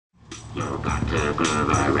You got to move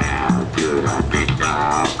around to the big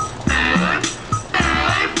dog.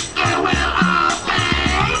 You will all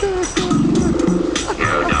pay.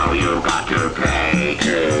 You know you got to pay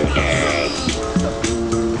today.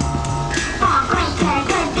 For greater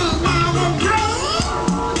good being and a dream.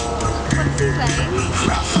 What's he saying?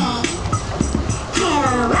 Refreshing. To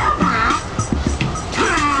robot.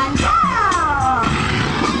 Control.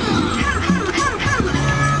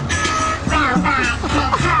 Robot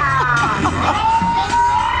control.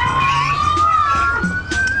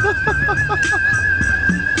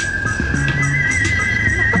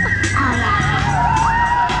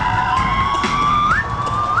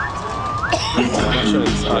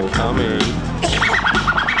 Russians are coming.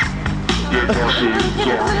 The Russians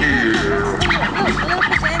are here.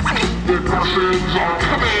 The Russians are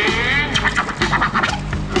coming.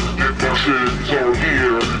 The Russians are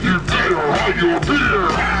here. You better have your beer.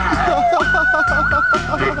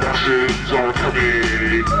 The Russians are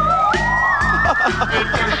coming. The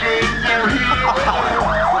Russians are here.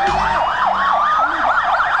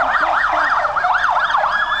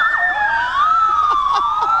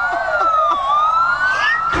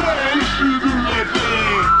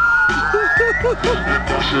 The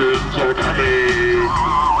Russians are coming.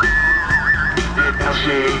 The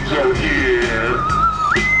Russians are here.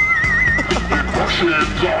 The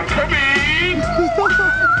Russians are coming.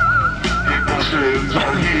 The Russians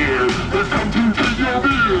are here. They've come to take your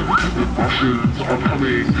beer. The Russians are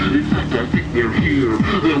coming. In fact, I think they're here.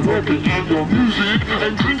 They're working on your music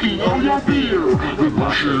and drinking all your beer. The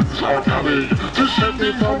Russians are coming to send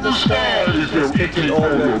it from the skies. They're eating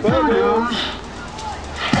all your burgers.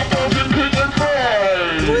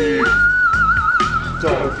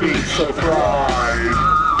 Don't be surprised.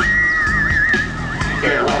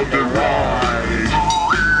 They're on the rise.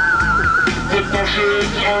 The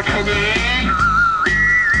Russians are coming.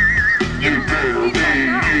 You better be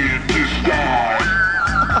in disguise.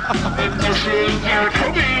 The Russians are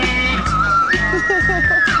coming.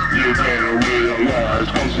 You better realize,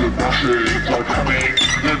 cause the Russians are coming.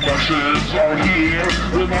 The Russians are here.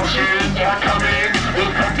 The Russians are coming.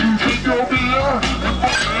 They've come to take your beer. The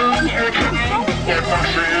Russians are coming. The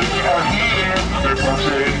Russians are here. The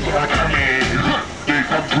Russians are coming. They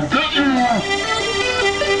come to get you.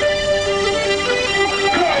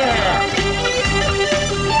 Come on.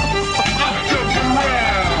 Jump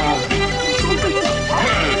around.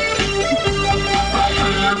 Hey. I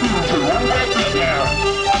see you moving. One weapon now.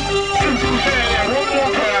 You can say that one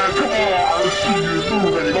more time. Come on. I see you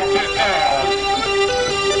moving. Don't get down.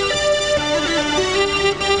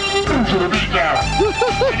 Move to the beat now.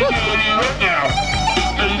 Can you get it up now?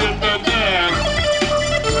 Can you get that down?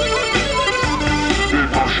 The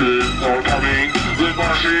Russians are coming. The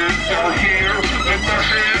Russians are here. The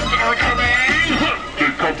Russians are coming.